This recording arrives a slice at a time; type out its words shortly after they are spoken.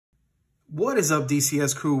What is up,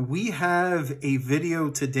 DCS crew? We have a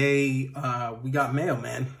video today. We got mail,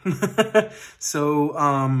 man. So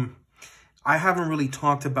I haven't really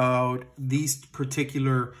talked about these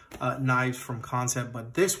particular knives from Kansept,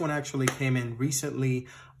 but this one actually came in recently.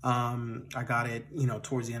 I got it,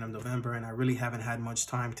 towards the end of November, and I really haven't had much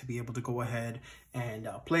time to be able to go ahead and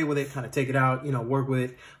play with it, kind of take it out, work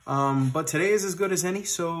with it. But today is as good as any,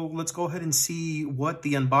 so let's go ahead and see what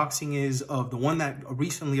the unboxing is of the one that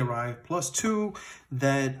recently arrived, plus two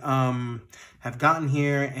that have gotten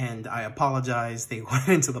here, and I apologize, they went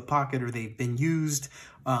into the pocket or they've been used,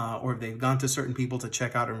 or they've gone to certain people to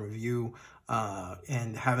check out and review,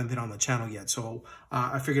 and haven't been on the channel yet. So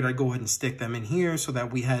I figured I'd go ahead and stick them in here so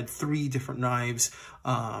that we had three different knives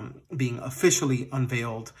being officially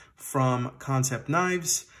unveiled from Kansept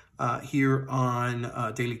Knives here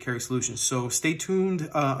on Daily Carry Solutions. So stay tuned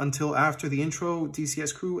until after the intro,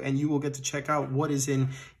 DCS crew, and you will get to check out what is in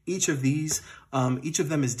each of these. Each of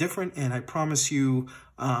them is different, and I promise you,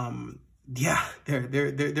 yeah,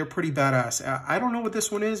 they're pretty badass. I don't know what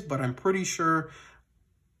this one is, but I'm pretty sure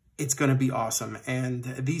it's going to be awesome. And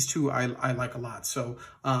these two I like a lot. So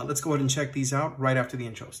let's go ahead and check these out right after the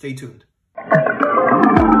intro. Stay tuned. All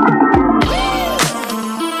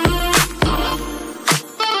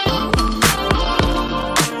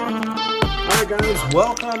right, guys,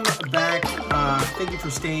 welcome back. Thank you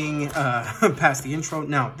for staying past the intro.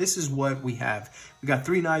 Now, this is what we have. We got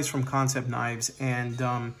three knives from Kansept Knives, and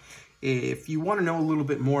if you want to know a little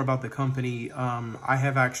bit more about the company, I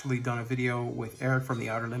have actually done a video with Eric from the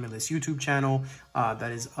Outer Limitless YouTube channel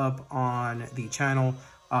that is up on the channel.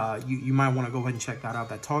 You might want to go ahead and check that out.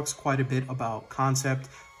 That talks quite a bit about Kansept,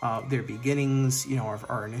 their beginnings,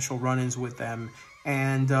 our initial run-ins with them,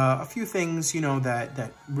 and a few things,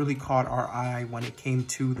 that really caught our eye when it came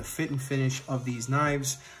to the fit and finish of these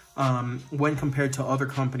knives when compared to other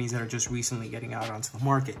companies that are just recently getting out onto the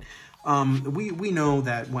market. We know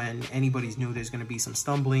that when anybody's new, there's going to be some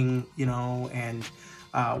stumbling, and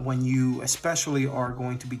when you especially are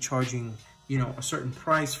going to be charging, a certain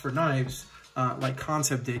price for knives, like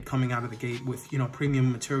Kansept did coming out of the gate with,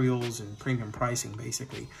 premium materials and premium pricing,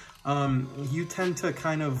 basically, you tend to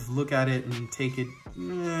kind of look at it and take it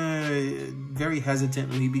very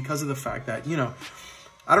hesitantly because of the fact that,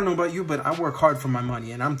 I don't know about you, but I work hard for my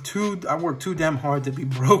money, and I work too damn hard to be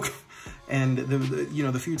broke. And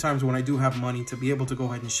the few times when I do have money to be able to go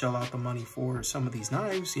ahead and shell out the money for some of these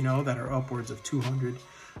knives, that are upwards of $200,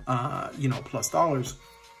 plus dollars,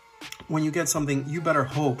 when you get something, you better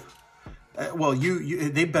hope,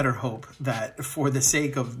 they better hope that for the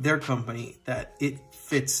sake of their company, that it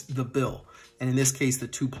fits the bill. And in this case, the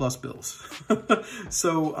 2+ bills.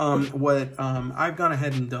 So what I've gone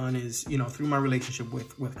ahead and done is, through my relationship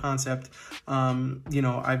with Kansept,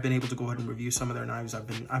 I've been able to go ahead and review some of their knives.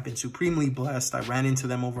 I've been supremely blessed. I ran into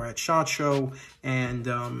them over at SHOT Show, and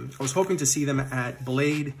I was hoping to see them at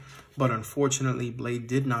Blade, but unfortunately, Blade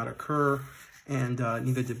did not occur, and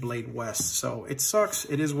neither did Blade West. So it sucks.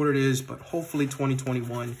 It is what it is, but hopefully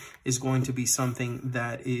 2021 is going to be something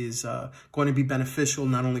that is going to be beneficial,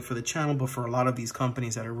 not only for the channel, but for a lot of these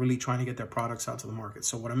companies that are really trying to get their products out to the market.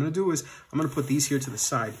 So what I'm going to do is I'm going to put these here to the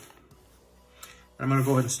side, and I'm going to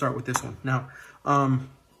go ahead and start with this one. Now,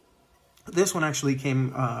 this one actually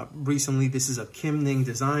came recently. This is a Ning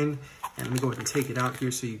design, and let me go ahead and take it out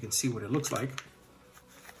here so you can see what it looks like.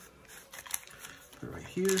 Put it right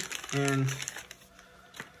here, and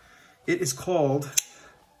it is called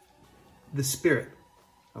the Spirit.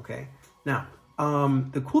 Okay, now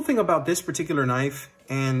the cool thing about this particular knife,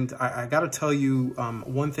 and I gotta tell you,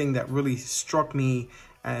 one thing that really struck me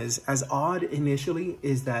as odd initially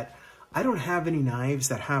is that I don't have any knives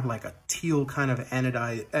that have like a teal kind of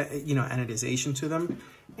anodization to them,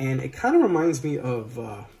 and it kind of reminds me of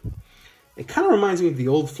the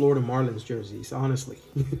old Florida Marlins jerseys, honestly.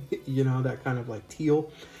 That kind of like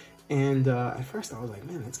teal. And at first I was like,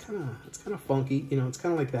 man, it's kind of funky. It's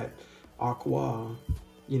kind of like that aqua,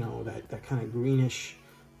 that kind of greenish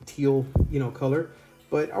teal, color.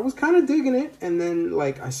 But I was kind of digging it. And then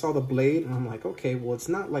like I saw the blade, and I'm like, okay, well, it's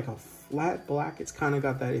not like a flat black. It's kind of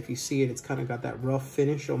got that, if you see it, it's kind of got that rough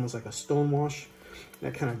finish, almost like a stonewash,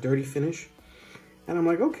 that kind of dirty finish. And I'm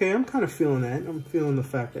like, okay, I'm kind of feeling that. I'm feeling the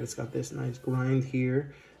fact that it's got this nice grind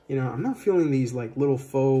here. I'm not feeling these like little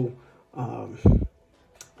faux, I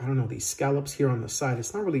don't know, these scallops here on the side.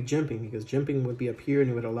 It's not really jimping, because jimping would be up here and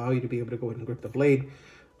it would allow you to be able to go ahead and grip the blade,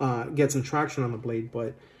 get some traction on the blade.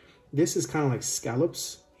 But this is kind of like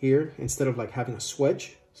scallops here instead of like having a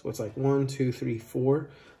swedge. So it's like 1, 2, 3, 4.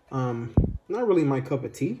 Not really my cup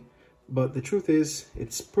of tea, but the truth is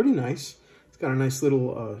it's pretty nice. Got a nice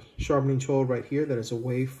little sharpening tool right here that is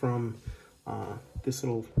away from this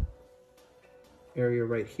little area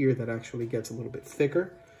right here that actually gets a little bit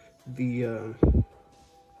thicker. The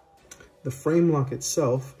frame lock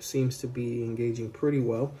itself seems to be engaging pretty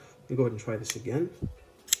well. Let me go ahead and try this again.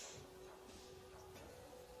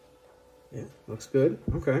 Yeah, looks good.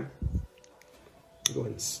 Okay. Go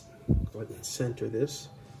ahead and center this.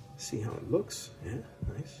 See how it looks. Yeah,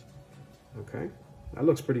 nice. Okay, that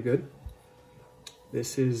looks pretty good.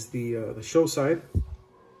 This is the show side.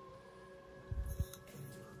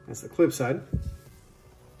 That's the clip side.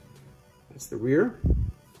 That's the rear.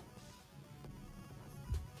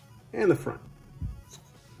 And the front.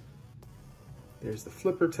 There's the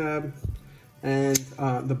flipper tab. And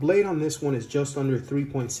the blade on this one is just under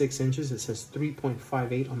 3.6 inches. It says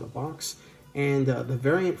 3.58 on the box. And the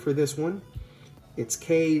variant for this one, it's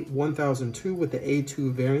K1002 with the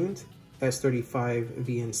A2 variant, S35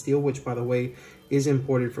 VN steel, which by the way is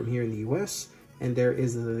imported from here in the US. And there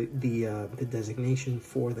is the designation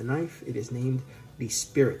for the knife. It is named the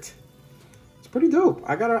Spirit. It's pretty dope.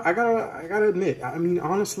 I gotta admit. I mean,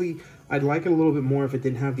 honestly, I'd like it a little bit more if it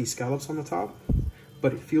didn't have these scallops on the top.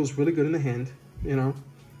 But it feels really good in the hand. You know,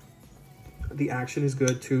 the action is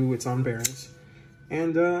good too. It's on bearings,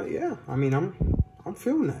 and yeah. I mean, I'm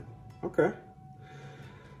feeling that. Okay.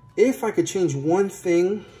 If I could change one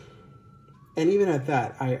thing, and even at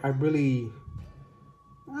that, I really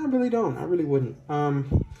don't. I really wouldn't.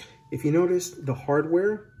 If you notice, the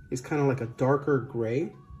hardware is kind of like a darker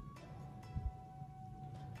gray.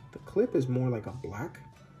 The clip is more like a black.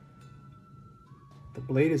 The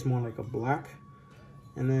blade is more like a black.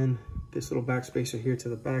 And then this little back spacer here to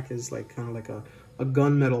the back is like kind of like a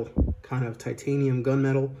gunmetal, kind of titanium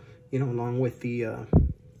gunmetal, you know, along with the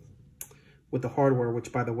hardware,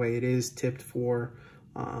 which by the way, it is tipped for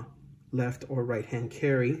left or right hand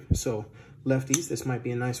carry. So lefties, this might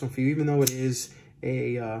be a nice one for you, even though it is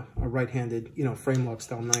a right-handed, you know, frame lock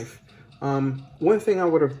style knife. One thing I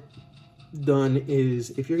would have done is,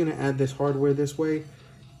 if you're gonna add this hardware this way,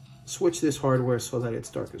 switch this hardware so that it's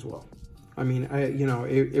dark as well. I mean, you know,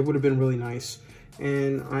 it would have been really nice.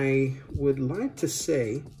 And I would like to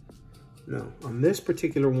say, no, on this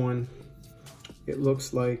particular one, it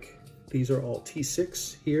looks like these are all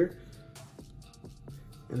T6 here.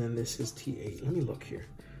 And then this is T8. Let me look here.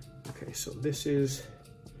 Okay, so this is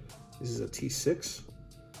a T6.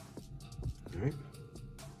 All right.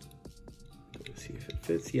 Let's see if it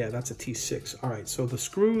fits. Yeah, that's a T6. All right, so the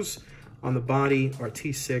screws on the body are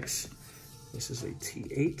T6. This is a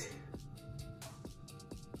T8.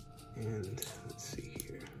 And let's see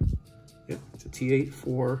here. Yep, it's a T8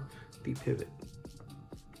 for the pivot.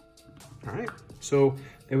 All right, so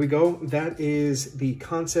there we go. That is the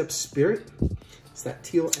Kansept Spirit. It's that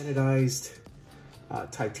teal anodized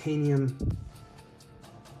titanium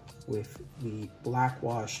with the black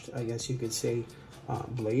washed, I guess you could say,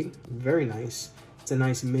 blade. Very nice. It's a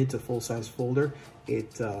nice mid to full size folder.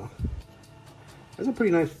 It has a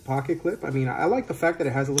pretty nice pocket clip. I mean, I like the fact that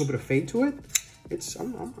it has a little bit of fade to it.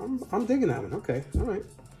 I'm digging that one. Okay, all right.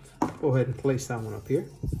 Go ahead and place that one up here.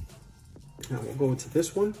 Now we'll go to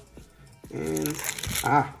this one. And,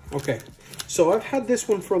 okay. So I've had this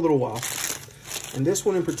one for a little while. And this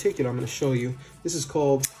one in particular, I'm gonna show you. This is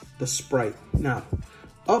called the Sprite. Now,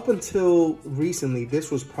 up until recently,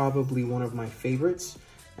 this was probably one of my favorites.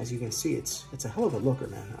 As you can see, it's a hell of a looker,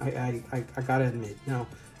 man. I gotta admit. Now,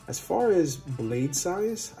 as far as blade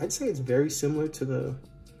size, I'd say it's very similar to the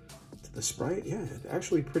Sprite. Yeah,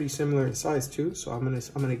 actually pretty similar in size too. So I'm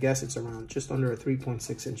gonna guess it's around just under a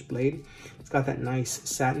 3.6 inch blade. It's got that nice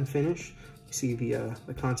satin finish. You see the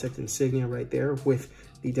Kansept insignia right there with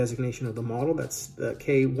the designation of the model. That's the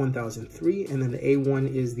K1003, and then the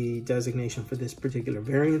A1 is the designation for this particular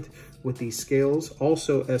variant with these scales.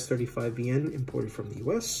 Also S35VN, imported from the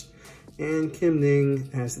US, and Kim Ning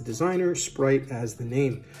as the designer, Sprite as the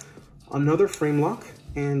name. Another frame lock,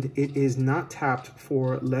 and it is not tapped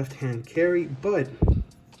for left-hand carry, but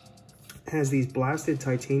has these blasted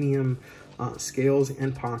titanium scales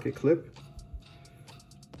and pocket clip.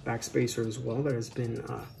 Back spacer as well that has been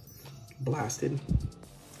blasted.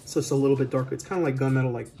 So it's a little bit darker. It's kind of like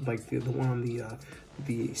gunmetal, like the one on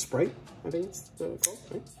the Sprite, I think it's called,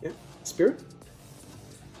 right? Yeah, Spirit.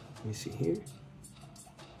 Let me see here.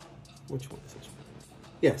 Which one is this one?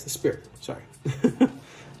 Yeah, it's the Spirit, sorry.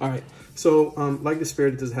 All right, so like the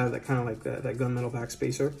Spirit, it does have that kind of like that gunmetal back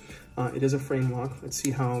spacer. It is a frame lock. Let's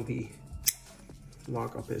see how the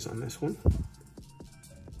lockup is on this one.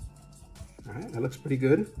 All right, that looks pretty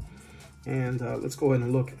good. And let's go ahead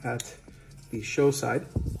and look at the show side.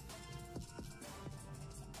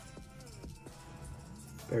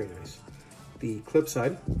 Very nice. The clip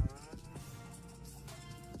side.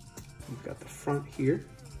 You've got the front here.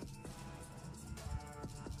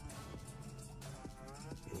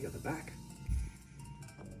 And you got the back.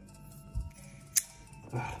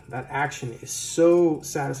 Oh, that action is so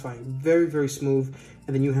satisfying, very, very smooth.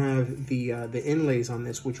 And then you have the inlays on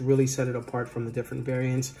this, which really set it apart from the different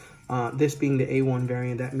variants. This being the A1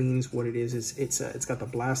 variant, that means what it is it's got the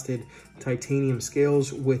blasted titanium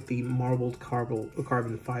scales with the marbled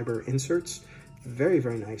carbon fiber inserts. Very,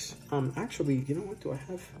 very nice. Actually, you know what? Do I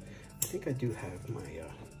have? I think I do have my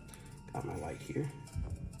got my light here.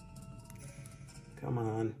 Come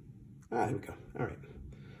on. Ah, there we go. All right.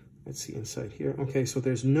 Let's see inside here. Okay, so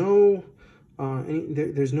there's no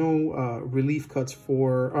there's no relief cuts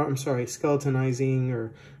for, I'm sorry, skeletonizing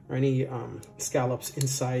or any scallops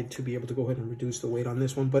inside to be able to go ahead and reduce the weight on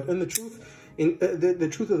this one. But in the truth, the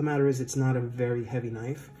truth of the matter is, it's not a very heavy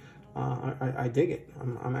knife. I dig it.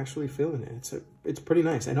 I'm actually feeling it. It's pretty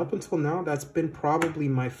nice. And up until now, that's been probably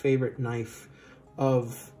my favorite knife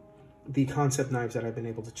of the Kansept knives that I've been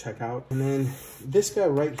able to check out. And then this guy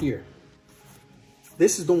right here.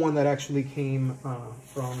 This is the one that actually came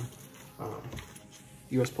from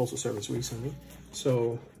U.S. Postal Service recently.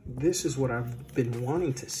 So this is what I've been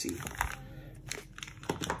wanting to see.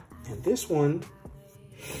 And this one,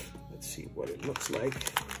 let's see what it looks like.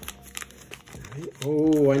 All right.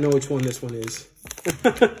 Oh, I know which one this one is.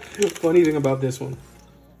 Funny thing about this one.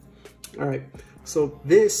 All right, so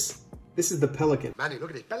this is the Pelican. Manny, look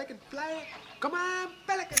at it. Pelican flying. Come on,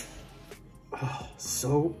 Pelican. Oh,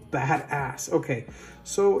 so badass. Okay,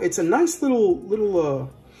 so it's a nice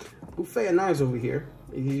little buffet of knives over here.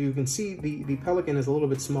 You can see the Pelican is a little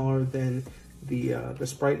bit smaller than the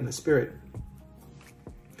Sprite and the Spirit.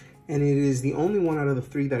 And it is the only one out of the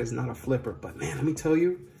three that is not a flipper. But man, let me tell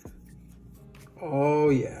you, oh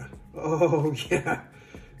yeah,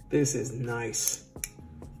 this is nice.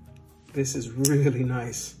 This is really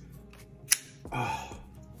nice. Oh,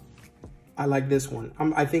 I like this one.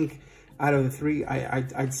 I think out of the three,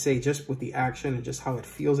 I'd say just with the action and just how it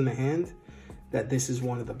feels in the hand, that this is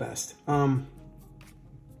one of the best.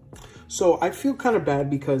 So I feel kind of bad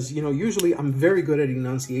because, you know, usually I'm very good at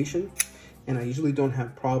enunciation and I usually don't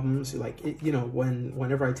have problems. Like, you know,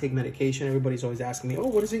 whenever I take medication, everybody's always asking me, oh,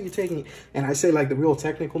 what is it you're taking? And I say like the real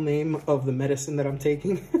technical name of the medicine that I'm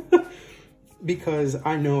taking because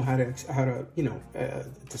I know how to you know,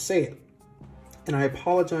 to say it. And I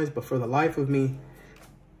apologize, but for the life of me,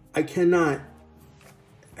 I cannot.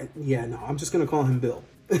 Yeah, no, I'm just going to call him Bill.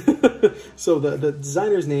 So the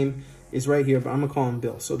designer's name is right here, but I'm gonna call him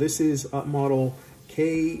Bill. So this is model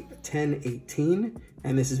K1018,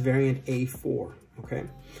 and this is variant A4. Okay,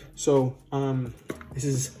 so this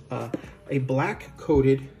is a black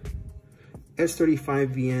coated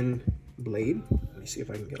S35VN blade. Let me see if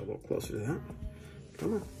I can get a little closer to that.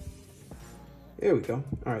 Come on, there we go.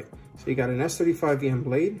 All right, so you got an S35VN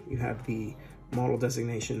blade. You have the model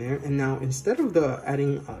designation there, and now instead of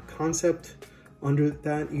adding a Kansept under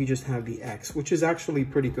that, you just have the X, which is actually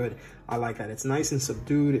pretty good. I like that. It's nice and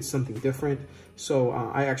subdued. It's something different. So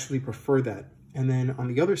I actually prefer that. And then on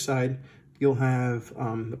the other side, you'll have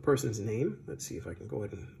the person's name. Let's see if I can go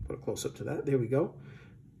ahead and put a close up to that. There we go.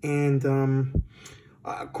 And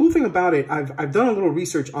cool thing about it, I've done a little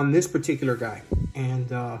research on this particular guy, and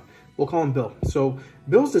we'll call him Bill. So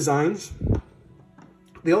Bill's designs,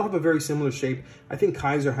 they all have a very similar shape. I think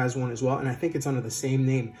Kaiser has one as well, and I think it's under the same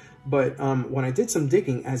name. But when I did some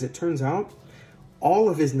digging, as it turns out, all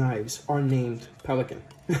of his knives are named Pelican.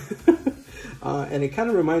 And it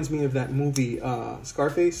kind of reminds me of that movie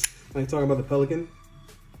Scarface, when they talk about the Pelican.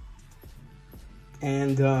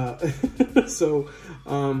 And so,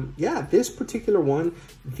 yeah, this particular one,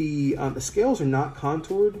 the scales are not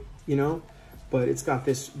contoured, you know, but it's got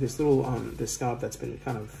this little this scallop that's been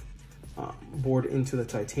kind of bored into the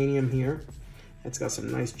titanium here. It's got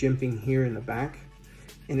some nice jimping here in the back,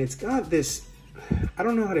 and it's got this, I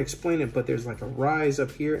don't know how to explain it, but there's like a rise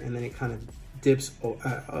up here, and then it kind of dips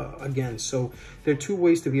again. So there are two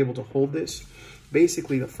ways to be able to hold this.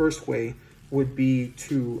 Basically, the first way would be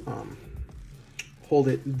to hold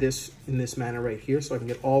it in this manner right here, so I can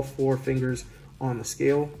get all 4 fingers on the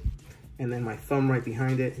scale, and then my thumb right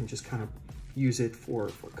behind it, and just kind of use it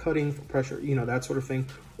for cutting, for pressure, you know, that sort of thing.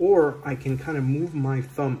 Or I can kind of move my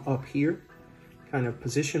thumb up here, kind of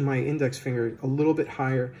position my index finger a little bit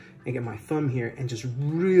higher, and get my thumb here and just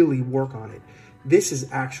really work on it. This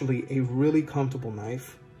is actually a really comfortable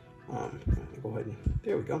knife. Go ahead and,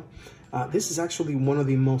 there we go. This is actually one of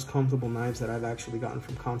the most comfortable knives that I've actually gotten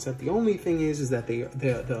from Kansept. The only thing is that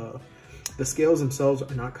the scales themselves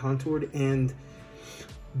are not contoured, and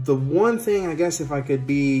The one thing, I guess, if I could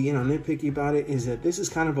be, you know, nitpicky about it, is that this is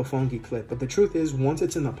kind of a funky clip. But the truth is, once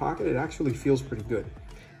it's in the pocket, it actually feels pretty good.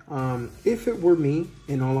 If it were me,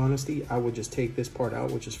 in all honesty, I would just take this part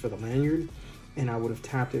out, which is for the lanyard, and I would have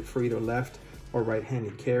tapped it for either left or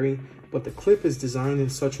right-handed carry. But the clip is designed in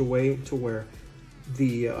such a way to where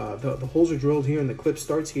the holes are drilled here and the clip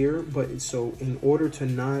starts here. But so in order to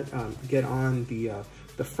not get on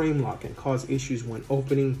the frame lock and cause issues when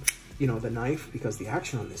opening, you know, the knife, because the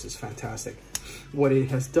action on this is fantastic. What it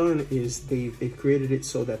has done is they've created it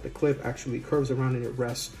so that the clip actually curves around and it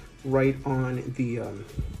rests right on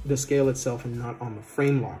the scale itself and not on the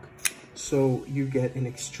frame lock. So you get an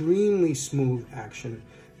extremely smooth action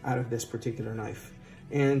out of this particular knife.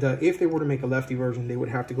 And if they were to make a lefty version, they would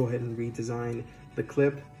have to go ahead and redesign the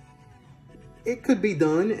clip. It could be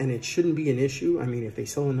done and it shouldn't be an issue. I mean, if they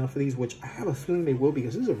sell enough of these, which I have a feeling they will,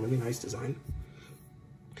 because this is a really nice design.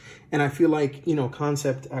 And I feel like, you know,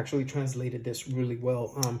 Kansept actually translated this really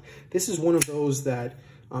well. This is one of those that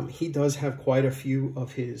he does have quite a few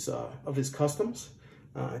of his customs.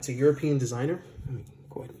 It's a European designer. Let me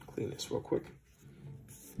go ahead and clean this real quick.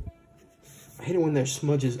 I hate it when there's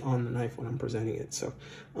smudges on the knife when I'm presenting it. So,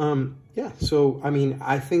 yeah. So, I mean,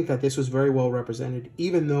 I think that this was very well represented,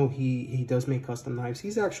 even though he does make custom knives.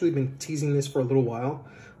 He's actually been teasing this for a little while,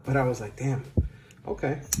 but I was like, damn,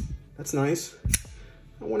 okay, that's nice.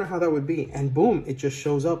 I wonder how that would be. And boom, it just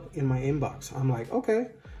shows up in my inbox. I'm like, okay,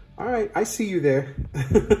 all right, I see you there.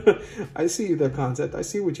 I see you there, Kansept. I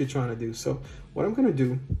see what you're trying to do. So what I'm gonna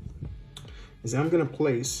do is I'm gonna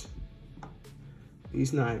place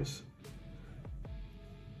these knives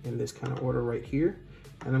in this kind of order right here.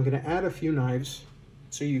 And I'm gonna add a few knives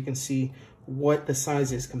so you can see what the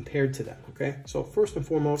size is compared to them, okay? So first and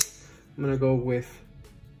foremost, I'm gonna go with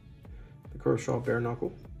the Kershaw bare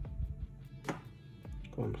knuckle.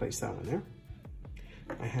 Go and place that one there.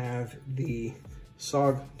 I have the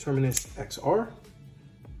SOG Terminus XR.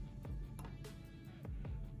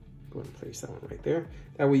 Go and place that one right there.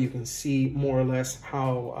 That way you can see more or less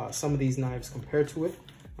how some of these knives compare to it,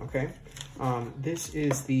 okay? This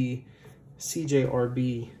is the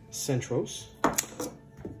CJRB Centros.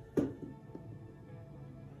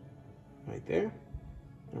 Right there,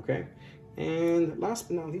 okay? And last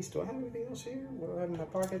but not least, do I have anything else here? What do I have in my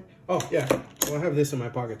pocket? Oh, yeah. Well, I have this in my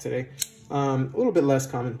pocket today. A little bit less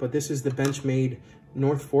common, but this is the Benchmade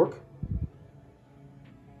North Fork.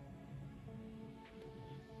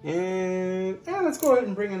 And yeah, let's go ahead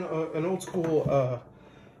and bring in an old school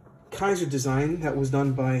Kaiser design that was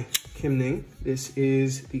done by Ning. This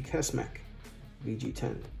is the Kansept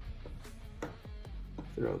VG10.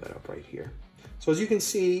 Throw that up right here. So as you can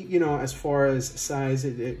see, you know, as far as size,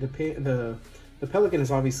 the Pelican is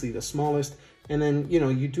obviously the smallest. And then, you know,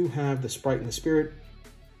 you do have the Sprite and the Spirit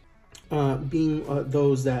being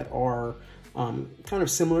those that are kind of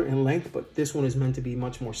similar in length, but this one is meant to be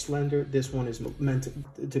much more slender. This one is meant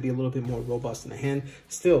to be a little bit more robust in the hand.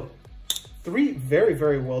 Still, three very,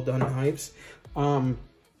 very well done knives.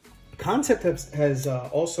 Kansept has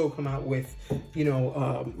also come out with, you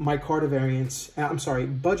know, micarta variants. I'm sorry,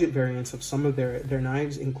 budget variants of some of their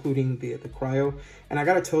knives, including the cryo. And I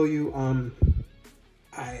gotta tell you,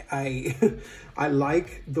 I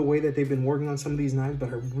like the way that they've been working on some of these knives, but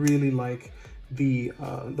I really like the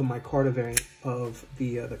micarta variant of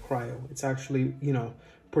the cryo. It's actually, you know,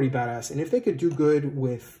 pretty badass. And if they could do good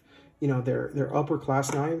with, you know, their upper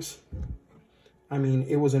class knives, I mean,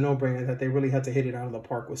 it was a no-brainer that they really had to hit it out of the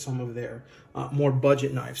park with some of their more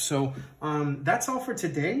budget knives. So that's all for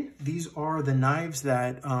today. These are the knives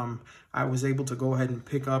that I was able to go ahead and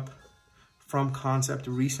pick up from Kansept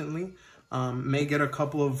recently. May get a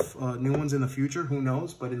couple of new ones in the future, who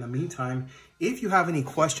knows? But in the meantime, if you have any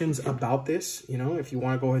questions about this, you know, if you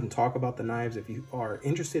want to go ahead and talk about the knives, if you are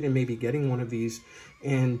interested in maybe getting one of these,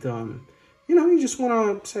 and, you know, you just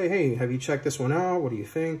want to say, hey, have you checked this one out? What do you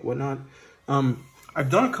think? Whatnot? I've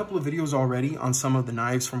done a couple of videos already on some of the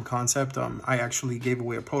knives from Kansept. I actually gave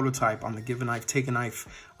away a prototype on the Give a Knife, Take a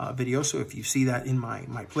Knife video. So if you see that in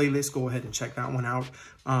my playlist, go ahead and check that one out.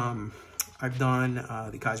 I've done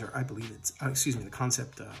the Kaiser, I believe it's, excuse me, the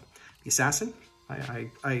Kansept, the Assassin.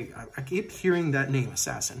 I keep hearing that name,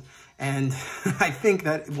 Assassin. And I think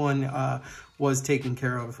that one was taken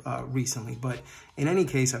care of recently. But in any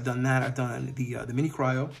case, I've done that. I've done the Mini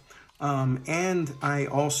Cryo. And I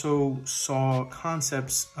also saw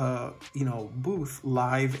Kansept's, you know, booth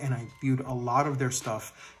live, and I viewed a lot of their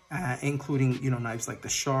stuff, including, you know, knives like the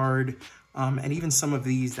Shard, and even some of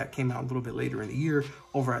these that came out a little bit later in the year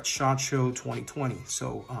over at SHOT Show 2020.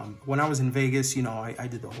 So when I was in Vegas, you know, I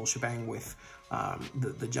did the whole shebang with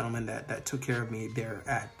the gentleman that took care of me there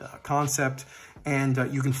at Kansept. and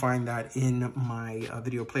you can find that in my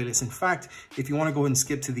video playlist. In fact, if you want to go ahead and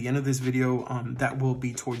skip to the end of this video, that will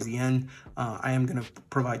be towards the end. I am going to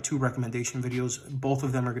provide 2 recommendation videos. Both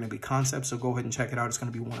of them are going to be concepts, so go ahead and check it out. It's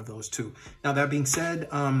going to be one of those 2. Now, that being said,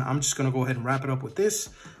 I'm just going to go ahead and wrap it up with this.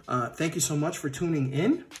 Thank you so much for tuning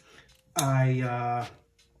in.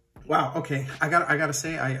 Wow, okay, I gotta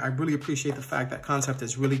say, I really appreciate the fact that Kansept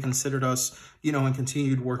has really considered us, you know, and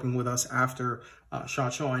continued working with us after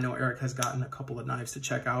SHOT Show. I know Eric has gotten a couple of knives to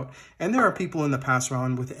check out, and there are people in the past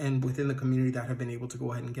round within the community that have been able to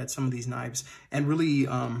go ahead and get some of these knives and really,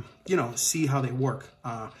 you know, see how they work.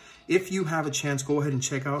 If you have a chance, go ahead and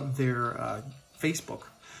check out their Facebook.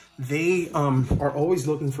 They are always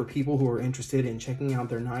looking for people who are interested in checking out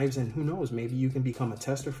their knives, and who knows, maybe you can become a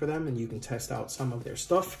tester for them and you can test out some of their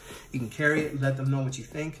stuff. You can carry it, let them know what you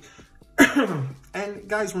think. And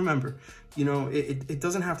guys, remember, you know, it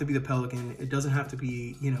doesn't have to be the Pelican. It doesn't have to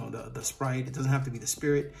be, you know, the Sprite. It doesn't have to be the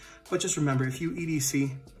Spirit. But just remember, if you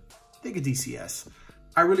EDC, think of DCS.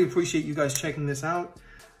 I really appreciate you guys checking this out.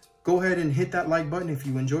 Go ahead and hit that like button if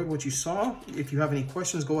you enjoyed what you saw. If you have any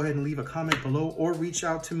questions, go ahead and leave a comment below or reach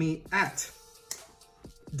out to me at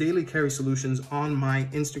Daily Carry Solutions on my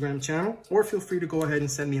Instagram channel, or feel free to go ahead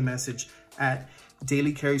and send me a message at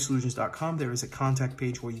dailycarrysolutions.com. There is a contact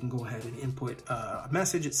page where you can go ahead and input a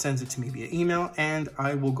message. It sends it to me via email, and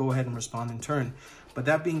I will go ahead and respond in turn. But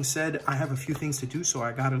that being said, I have a few things to do, so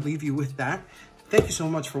I got to leave you with that. Thank you so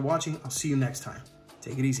much for watching. I'll see you next time.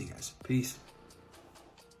 Take it easy, guys. Peace.